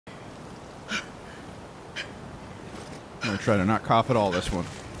gonna try to not cough at all this one.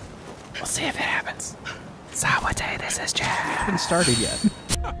 We'll see if it happens. Sabate, this is Jeff. Haven't started yet.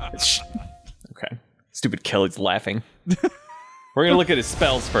 Okay. Stupid Kelley's laughing. We're gonna look at his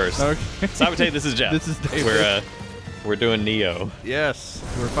spells first. Okay. Sabate, this is Jeff. This is David. We're doing Nioh. Yes,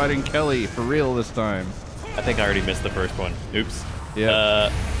 we're fighting Kelley for real this time. I think I already missed the first one. Oops. Yeah.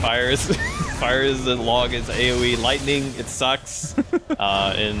 Fire is as long as AoE. Lightning, it sucks.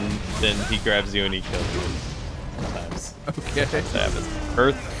 And then he grabs you and he kills you. Sometimes. Okay. Sometimes that happens.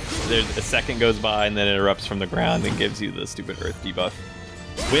 Earth, there's a second goes by and then it erupts from the ground and gives you the stupid Earth debuff.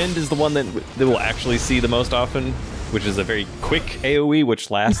 Wind is the one that we'll actually see the most often, which is a very quick AoE, which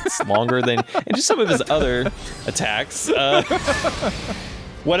lasts longer than and just some of his other attacks.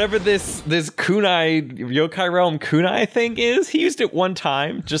 Whatever this kunai yokai realm kunai thing is, he used it one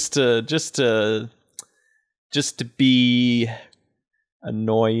time just to be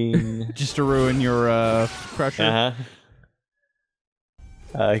annoying, just to ruin your crusher.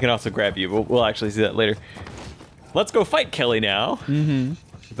 He can also grab you. We'll actually see that later. Let's go fight Kelley now. Mm-hmm.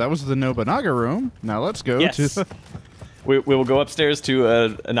 That was the Nobunaga room. Now let's go to. We will go upstairs to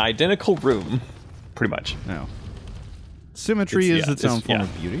an identical room, pretty much. No. Symmetry is its own form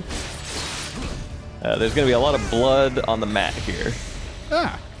of beauty. There's going to be a lot of blood on the mat here.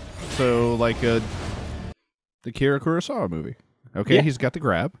 Ah. So, like the Kira Kurosawa movie. Okay, he's got the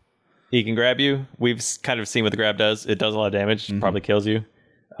grab. He can grab you. We've kind of seen what the grab does. It does a lot of damage. Probably kills you.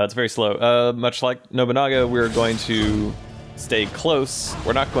 It's very slow. Much like Nobunaga, we're going to stay close.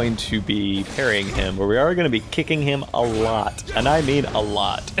 We're not going to be parrying him, but we are going to be kicking him a lot. And I mean a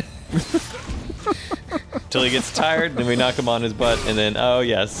lot. Till he gets tired, then we knock him on his butt, and then, oh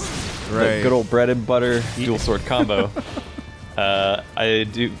yes, the good old bread and butter dual sword combo. I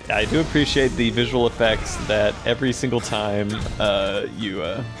do appreciate the visual effects that every single time you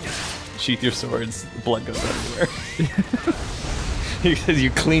sheath your swords, blood goes everywhere. Because you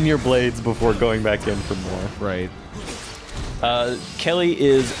clean your blades before going back in for more. Right. Kelley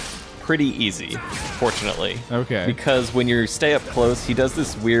is pretty easy, fortunately. Okay. Because when you stay up close, he does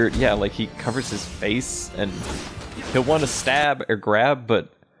this weird, like he covers his face and he'll want to stab or grab,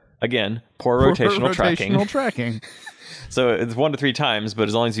 but again, poor rotational tracking. So it's 1 to 3 times, but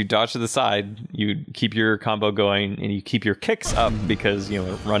as long as you dodge to the side, you keep your combo going and you keep your kicks up because,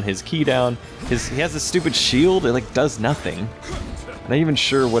 run his ki down. He has this stupid shield, it like does nothing. I'm not even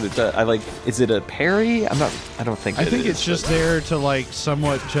sure what it does. Is it a parry? I don't think it is. I think it's just there to like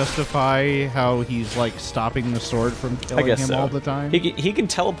somewhat justify how he's like stopping the sword from killing him all the time. He can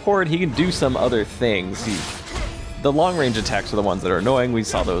teleport, he can do some other things. The long range attacks are the ones that are annoying. We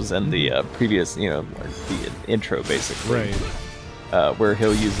saw those in the previous, the intro basically. Right. Where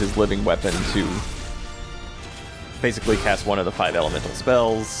he'll use his living weapon to basically cast one of the 5 elemental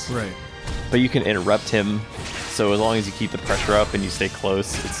spells. Right. But you can interrupt him. So as long as you keep the pressure up and you stay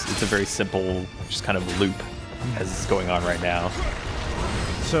close, it's a very simple, just kind of loop as is going on right now.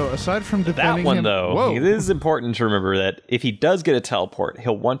 So aside from defending that one, him, though, it is important to remember that if he does get a teleport,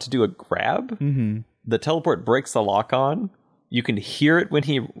 he'll want to do a grab. Mm-hmm. The teleport breaks the lock on. You can hear it when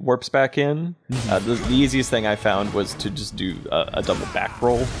he warps back in. The easiest thing I found was to just do a double back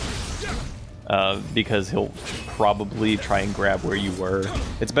roll. Because he'll probably try and grab where you were.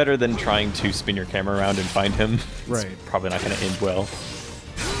 It's better than trying to spin your camera around and find him. Right. It's probably not going to end well.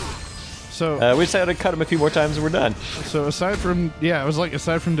 So we just had to cut him a few more times and we're done. So aside from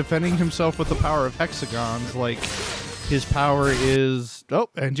aside from defending himself with the power of hexagons, like his power is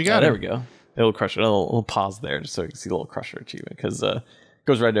and you got it. There we go. It'll crush it. A little pause there just so you can see the little crusher achievement because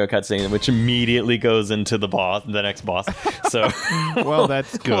goes right to a cutscene, which immediately goes into the next boss. So, well,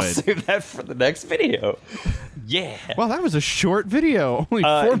 that's good. We'll save that for the next video. Yeah. Well, that was a short video, only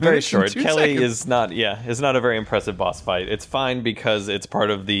 4 minutes. Very short. And 2 Kelley seconds. is not. It's not a very impressive boss fight. It's fine because it's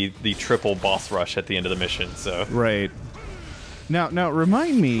part of the triple boss rush at the end of the mission. So right. Now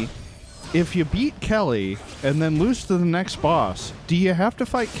remind me, if you beat Kelley and then lose to the next boss, do you have to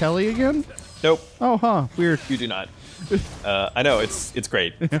fight Kelley again? Nope. Oh, weird. You do not. I know, it's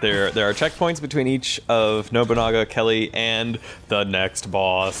great. There are checkpoints between each of Nobunaga, Kelley, and the next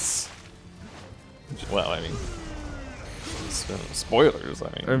boss. Well, I mean, spoilers.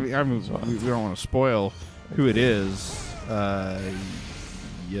 I mean, we don't want to spoil who it is.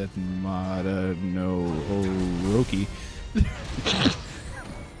 Yamada no Orochi.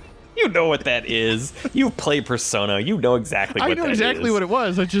 You know what that is. You play Persona. You know exactly what that is. I know exactly what it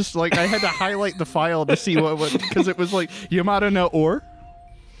was. I just, I had to highlight the file to see what because it was like, Yamada no or?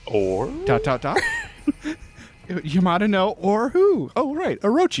 Dot. Yamada no or who? Oh, right.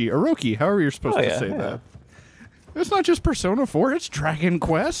 Orochi, however you're supposed to say that. It's not just Persona 4, it's Dragon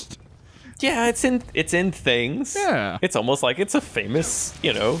Quest. Yeah, it's in things. Yeah. It's almost like it's a famous,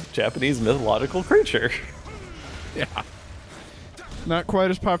 Japanese mythological creature. Yeah. Not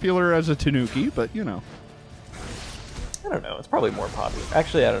quite as popular as a tanuki, but I don't know. It's probably more popular.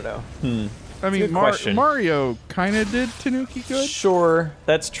 Actually, I don't know. I mean, Mario kind of did tanuki good. Sure,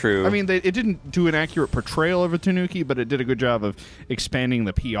 that's true. I mean, it didn't do an accurate portrayal of a tanuki, but it did a good job of expanding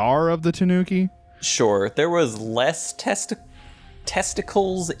the PR of the tanuki. Sure, there was less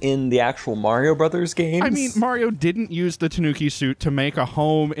testicles in the actual Mario Brothers games. I mean, Mario didn't use the tanuki suit to make a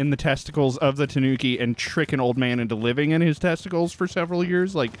home in the testicles of the tanuki and trick an old man into living in his testicles for several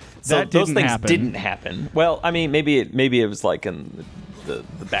years. Like, that those things didn't happen. Well, I mean, maybe it was like in the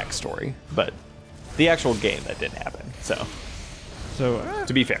backstory, but the actual game that didn't happen. So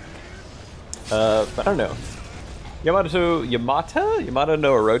to be fair, but I don't know. Yamato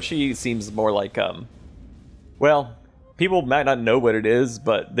no Orochi seems more like well, people might not know what it is,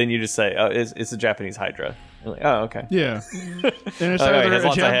 but then you just say, oh, it's a Japanese Hydra. You're like, oh, okay. Yeah. And it's it has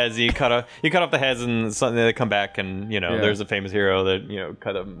lots of heads. You cut off the heads, and suddenly they come back, and there's a famous hero that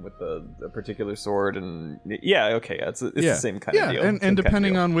cut them with a particular sword, and it's the same kind of deal. And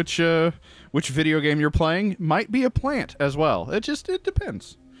depending on which video game you're playing, might be a plant as well. It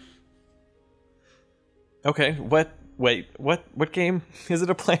depends. Okay, what game is it?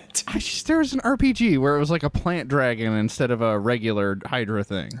 A plant? There was an RPG where it was like a plant dragon instead of a regular Hydra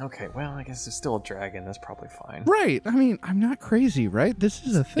thing. Okay, well, I guess it's still a dragon. That's probably fine. Right. I mean, I'm not crazy, right? This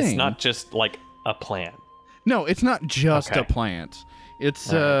is a thing. It's not just like a plant. No, it's not just a plant. It's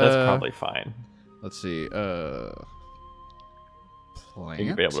that's probably fine. Let's see. Plant.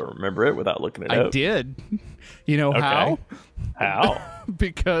 You'd be able to remember it without looking it up. I did. You know how? How?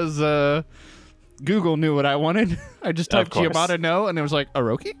 Because Google knew what I wanted. I just typed Yamada no, and it was like,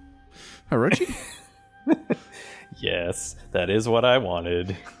 Orochi? Yes, that is what I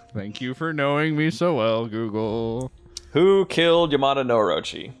wanted. Thank you for knowing me so well, Google. Who killed Yamada no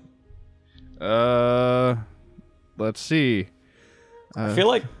Orochi? Let's see. I feel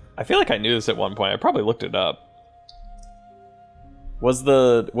like I knew this at one point. I probably looked it up. Was it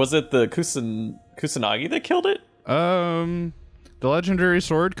the Kusanagi that killed it? The legendary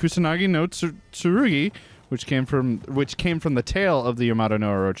sword Kusanagi no Tsurugi, which came from the tail of the Yamada no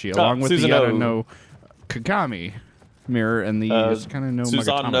Orochi, along with the Yada no Kagami mirror and the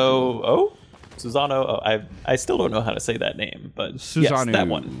Susano I still don't know how to say that name, but Susanu. Yes, that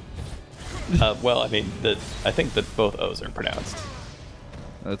one. Well, I mean, I think that both O's are pronounced.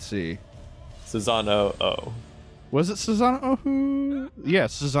 Let's see. Susano O. Was it Susano O?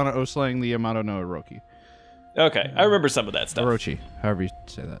 Yes, Susano O slaying the Yamada no Orochi. Okay, I remember some of that stuff. Orochi, however you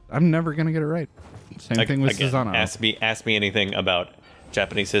say that. I'm never gonna get it right. Same thing with Susano. Ask me anything about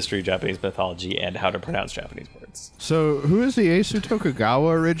Japanese history, Japanese mythology, and how to pronounce Japanese words. So, who is the Ieyasu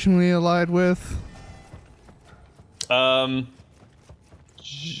Tokugawa originally allied with?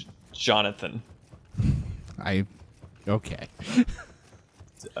 Jonathan. Okay.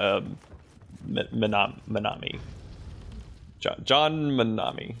 Manami. John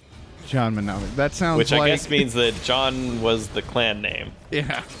Manami. John Manami. That sounds Which I guess means that John was the clan name.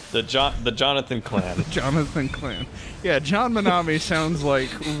 Yeah. The Jonathan clan. Jonathan clan. Yeah, John Manami sounds like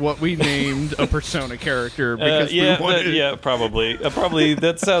what we named a Persona character. Because probably. Probably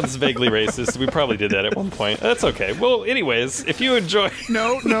that sounds vaguely racist. We probably did that at one point. That's okay. Well, anyways, if you enjoy...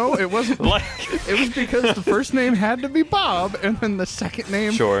 No, it wasn't. It was because the first name had to be Bob, and then the second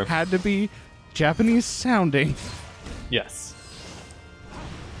name had to be Japanese sounding. Yes.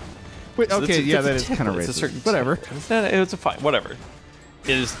 Wait, okay, that is kind of racist. Whatever. It's a fine. Whatever. It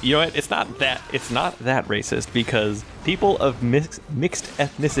is. You know what? It's not that racist because people of mixed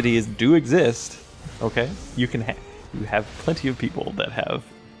ethnicities do exist. Okay, you have plenty of people that have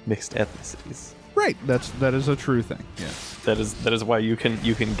mixed ethnicities. Right. That is a true thing. Yes. That is why you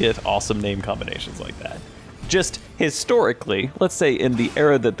can get awesome name combinations like that. Just historically, let's say in the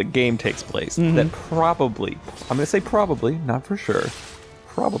era that the game takes place, that probably, I'm going to say probably, not for sure,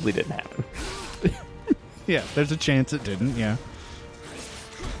 probably didn't happen. Yeah, there's a chance it didn't, yeah.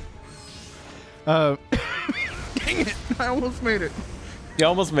 Dang it, I almost made it. You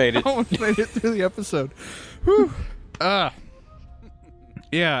almost made it. I almost made it through the episode. Whew.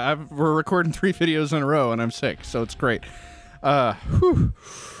 Yeah, we're recording 3 videos in a row, and I'm sick, so it's great. Whew.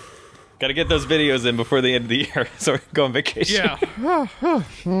 Got to get those videos in before the end of the year, so we can go on vacation. Yeah.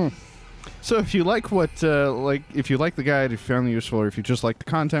 So if you like if you like the guide, if you found it useful, or if you just like the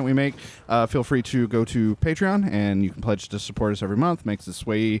content we make, feel free to go to Patreon, and you can pledge to support us every month. Makes this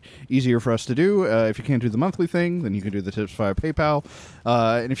way easier for us to do. If you can't do the monthly thing, then you can do the tips via PayPal.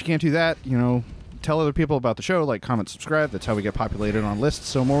 And if you can't do that, tell other people about the show, like, comment, subscribe. That's how we get populated on lists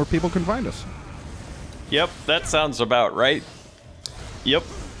so more people can find us. Yep, that sounds about right. Yep.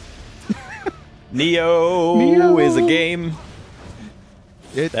 Nioh is a game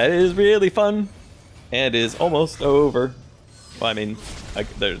that is really fun and is almost over. Well, I mean,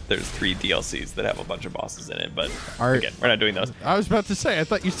 there's 3 DLCs that have a bunch of bosses in it, but again, we're not doing those. I was about to say, I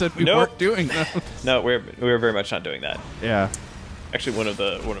thought you said we weren't doing those. No, we're very much not doing that. Yeah. Actually, one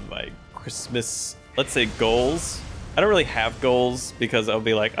of my Christmas, let's say, goals. I don't really have goals because I'll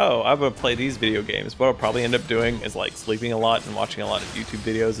be like, oh, I'm gonna play these video games. What I'll probably end up doing is like sleeping a lot and watching a lot of YouTube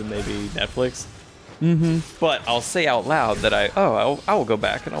videos and maybe Netflix. Mm-hmm. But I'll say out loud that I will go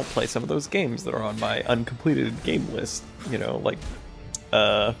back and I'll play some of those games that are on my uncompleted game list. You know, like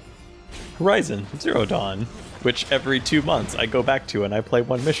Horizon Zero Dawn, which every 2 months I go back to and I play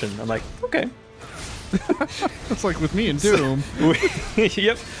one mission. I'm like, okay. It's like with me and Doom.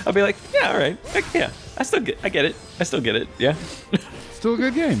 Yep. I'll be like, yeah, all right. Yeah, I get it. I still get it. Yeah. Still a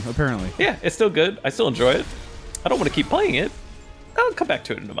good game, apparently. Yeah, it's still good. I still enjoy it. I don't want to keep playing it. I'll come back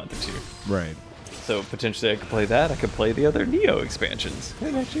to it in a month or 2. Right. So potentially I could play that. I could play the other Nioh expansions. I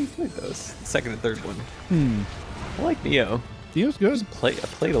actually played those. The second and third one. I like Nioh. Nioh's good. I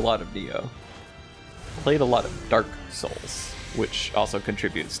played a lot of Nioh. Played a lot of Dark Souls, which also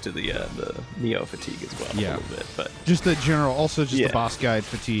contributes to the Nioh fatigue as well. Yeah. A little bit, but just the general, also just the boss guide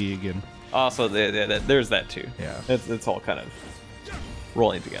fatigue and. Also, there's that too. Yeah. It's all kind of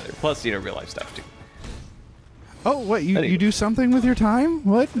rolling together. Plus, real life stuff too. Oh, what, you do something with your time?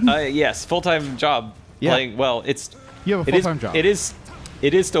 What? Yes, full-time job. Yeah. Playing, well, you have a full-time job. It is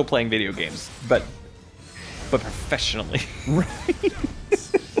still playing video games, but professionally. Right.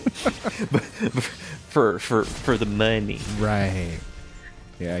 for the money. Right.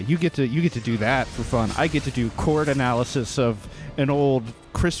 Yeah, you get to do that for fun. I get to do chord analysis of an old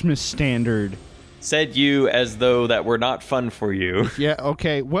Christmas standard. Said you as though that were not fun for you. Yeah,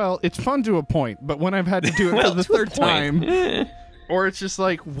 okay. Well, it's fun to a point, but when I've had to do it for the third time, or it's just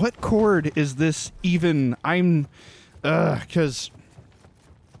like, what chord is this even? Because...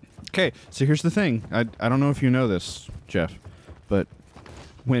 Okay, so here's the thing. I don't know if you know this, Jeff, but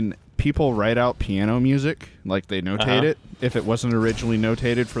when people write out piano music, like they notate it, if it wasn't originally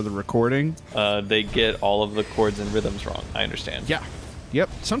notated for the recording... they get all of the chords and rhythms wrong. I understand. Yeah. Yep.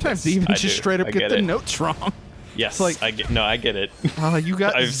 Sometimes they even just straight up get the notes wrong. Yes, like, I get it. You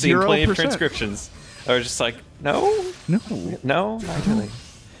got I've 0%. seen plenty of transcriptions. I was just like, no, not really.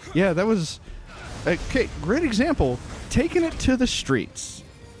 Yeah, that was... Okay, great example. Taking It to the Streets.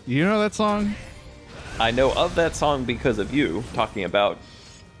 You know that song? I know of that song because of you talking about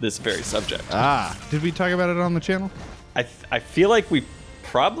this very subject. Did we talk about it on the channel? I feel like we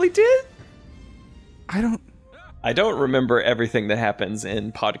probably did. I don't remember everything that happens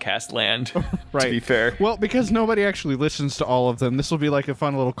in podcast land, right. To be fair. Well, because nobody actually listens to all of them, this will be like a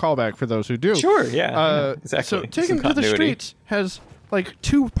fun little callback for those who do. Sure, yeah. Exactly. So Taking It to the Streets has like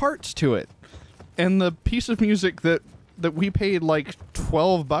 2 parts to it. And the piece of music that we paid like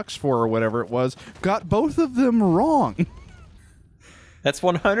 $12 for or whatever it was got both of them wrong. That's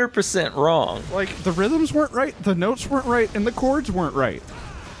 100% wrong. Like, the rhythms weren't right, the notes weren't right, and the chords weren't right.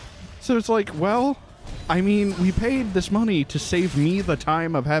 So it's like, well... I mean, we paid this money to save me the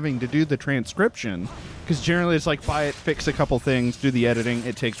time of having to do the transcription, because generally it's like, buy it, fix a couple things, do the editing,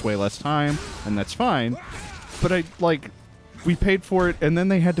 it takes way less time, and that's fine. But we paid for it, and then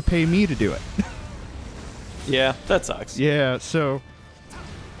they had to pay me to do it. Yeah, that sucks. Yeah, so,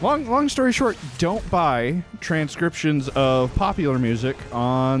 long story short, don't buy transcriptions of popular music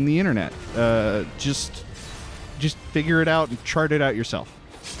on the internet. Just figure it out and chart it out yourself.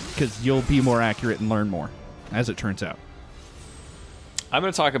 Because you'll be more accurate and learn more, as it turns out. I'm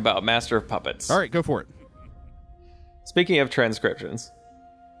going to talk about Master of Puppets. All right, go for it. Speaking of transcriptions,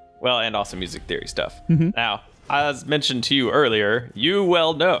 well, and also music theory stuff. Now, as mentioned to you earlier,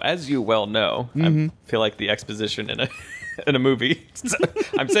 as you well know, I feel like the exposition in a movie. So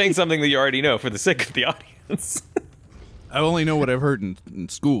I'm saying something that you already know for the sake of the audience. I only know what I've heard in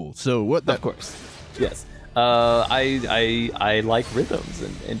school, so what? Of course, yes. I like rhythms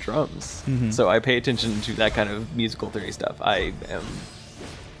and drums, so I pay attention to that kind of musical theory stuff. I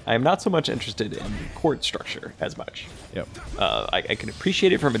am not so much interested in chord structure as much. Yep. I can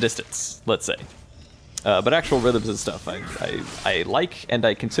appreciate it from a distance, let's say, but actual rhythms and stuff, I like and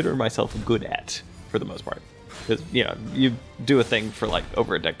I consider myself good at for the most part. Because you do a thing for like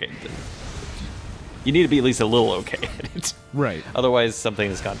over a decade, then you need to be at least a little okay at it. Right. Otherwise, something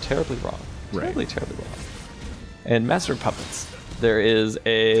has gone terribly wrong. Terribly wrong. And Master of Puppets, there is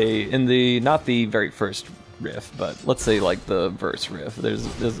not the very first riff, but let's say like the verse riff. There's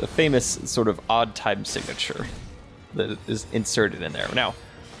a famous sort of odd time signature that is inserted in there. Now,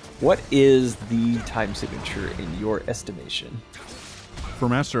 what is the time signature in your estimation? For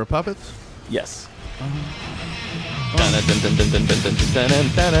Master of Puppets? Yes.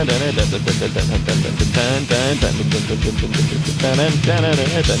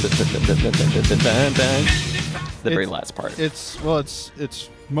 The very last part. It's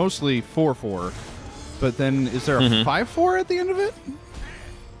mostly 4/4, but then is there a 5/4 at the end of it,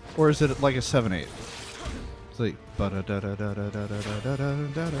 or is it like a 7/8? It's like 1, 2, 3,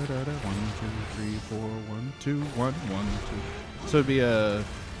 4, 1, 2, 1, 1, 2. So it'd be a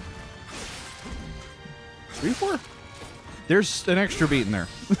 3/4. There's an extra beat in there.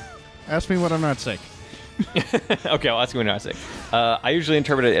 Ask me what I'm not saying. Okay, I'll ask you what I'm not saying. I usually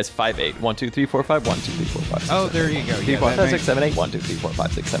interpret it as 5/8. 1, 2, 3, 4, 5. 1, 2, 3, 4, 5. 6, oh, there you go. 3, 4, 5, 6, 7, 8. 1, 2, 3, 4,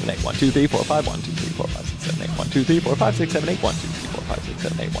 5, 6, 7, 8. 1, 2, 3, 4, 5. 1, 2, 3, 4, 5, 6, 7, 8. 1, 2, 3, 4, 5, 6, 7, 8. 1, 2, 3, 4, 5, 6,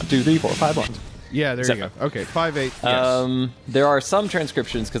 7, 8. 1, 2, 3, 4, 5, 1. Yeah, there you go. Okay, 5/8. Yes. There are some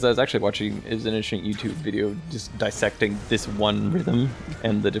transcriptions, because I was actually watching an interesting YouTube video just dissecting this one rhythm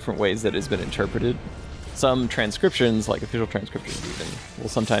and the different ways that it's been interpreted. Some transcriptions, like official transcriptions even, will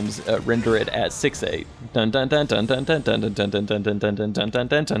sometimes render it as 6/8.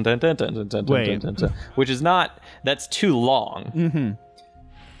 Which is not, that's too long.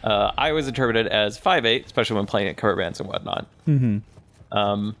 I always interpret it as 5/8, especially when playing at cover bands and whatnot.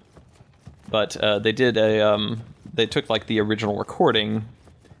 But they did they took like the original recording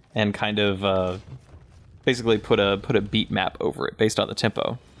and kind of basically put a beat map over it based on the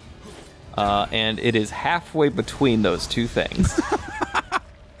tempo. And it is halfway between those two things.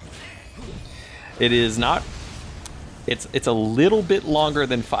 It is not. It's a little bit longer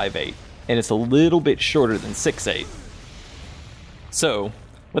than 5/8, and it's a little bit shorter than 6/8. So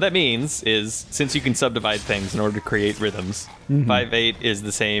what that means is, since you can subdivide things in order to create rhythms, 5/8 is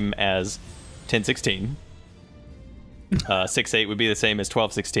the same as 10/16. 6/8 would be the same as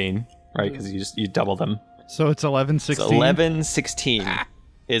 12/16, right? Because you double them. So it's 11/16. So 11/16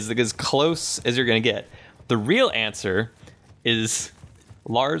 is as close as you're going to get. The real answer is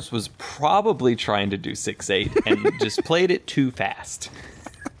Lars was probably trying to do 6/8 and just played it too fast.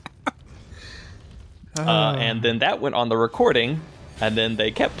 And then that went on the recording, and then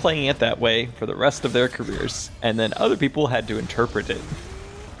they kept playing it that way for the rest of their careers. And then other people had to interpret it.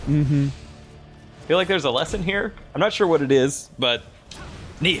 I feel like there's a lesson here. I'm not sure what it is, but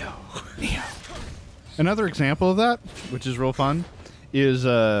Nioh. Another example of that, which is real fun, is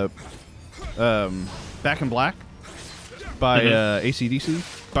Back in Black by AC/DC.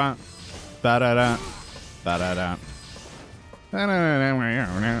 Ba da da ba da da.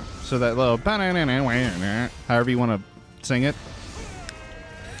 So that little however you want to sing it.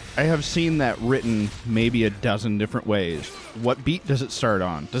 I have seen that written maybe a dozen different ways. What beat does it start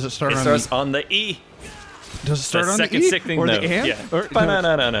on? Does it start on the... on the E. Does it start on the E? Second sick thing, or no. the and? Yeah. Or,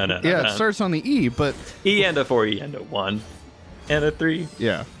 no. Yeah, it starts on the E, but... E and a 4, E and a 1, and a 3,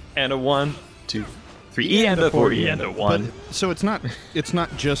 yeah, and a 1, 2, 3, E and a 4, E and a 1. But, so it's not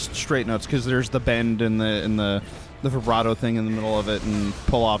just straight notes, because there's the bend and the vibrato thing in the middle of it and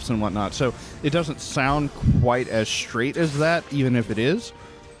pull-offs and whatnot. So it doesn't sound quite as straight as that, even if it is.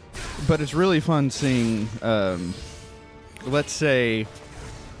 But it's really fun seeing, let's say,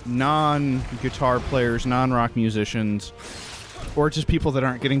 non-guitar players, non-rock musicians, or just people that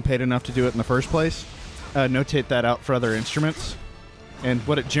aren't getting paid enough to do it in the first place, notate that out for other instruments. And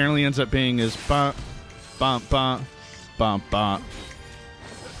what it generally ends up being is bump, bump, bump, bump, bump,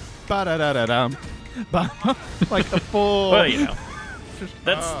 ba-da-da-da-dum, bump, like a full... Well, you know,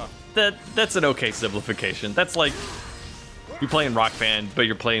 that's an okay simplification. That's like you're playing Rock Band, but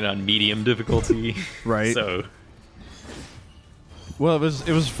you're playing on medium difficulty. Right. So... Well, it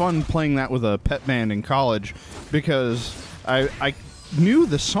was fun playing that with a pet band in college, because I knew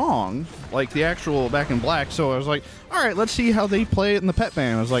the song, like the actual Back in Black, so I was like, all right, let's see how they play it in the pet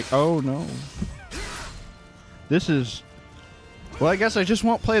band. I was like, oh no. This is... Well, I guess I just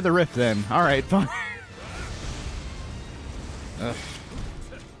won't play the riff then. All right, fine.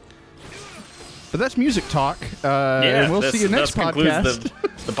 But that's music talk. And we'll see you next podcast.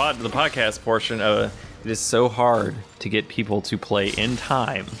 The podcast portion of it is so hard to get people to play in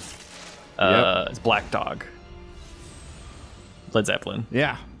time. It's Black Dog. Led Zeppelin.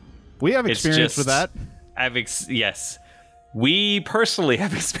 Yeah. We have experience with that. Yes. We personally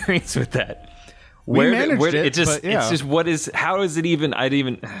have experience with that. We managed it, but yeah. It's just how is it even,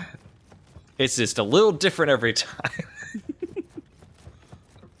 it's just a little different every time.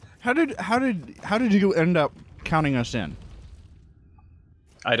 How did you end up counting us in?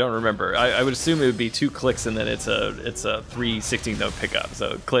 I don't remember. I would assume it would be 2 clicks and then it's a 3/16 note pickup.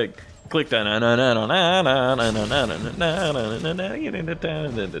 So click, and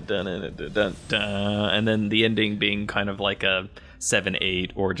then the ending being kind of like a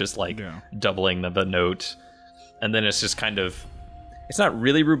 7/8 or just like doubling the note, and then it's just kind of, it's not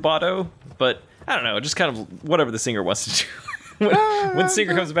really rubato, but I don't know, just kind of whatever the singer wants to do. when the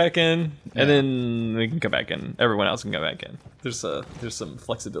singer comes back in, and then we can come back in. Everyone else can come back in. There's some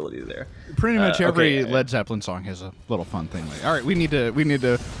flexibility there. Pretty much every Led Zeppelin song has a little fun thing. Like, all right, we need to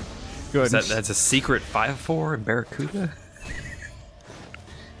go ahead. That's a secret 5/4 in Barracuda.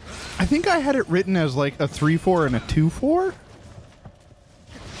 I think I had it written as like a 3/4 and a 2/4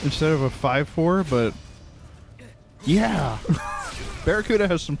 instead of a 5/4, but yeah, Barracuda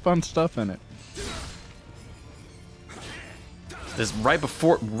has some fun stuff in it. This right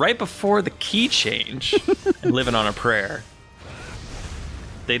before the key change and Living on a Prayer.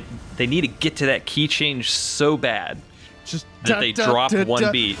 They need to get to that key change so bad just that they drop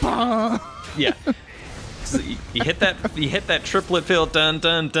one beat. Yeah. So you hit that triplet fill, dun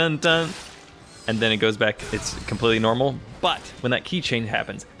dun dun dun, and then it goes back. It's completely normal. But when that key change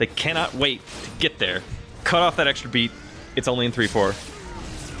happens, they cannot wait to get there. Cut off that extra beat. It's only in 3/4.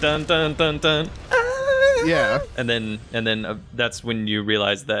 Dun dun dun dun. Yeah. And then that's when you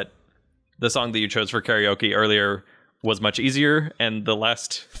realize that the song that you chose for karaoke earlier was much easier, and the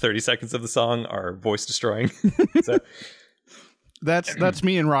last 30 seconds of the song are voice destroying. So that's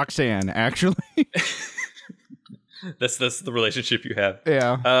me and Roxanne, actually. That's the relationship you have.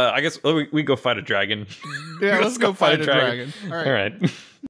 Yeah. I guess we go fight a dragon. Yeah, let's go fight a dragon. All right.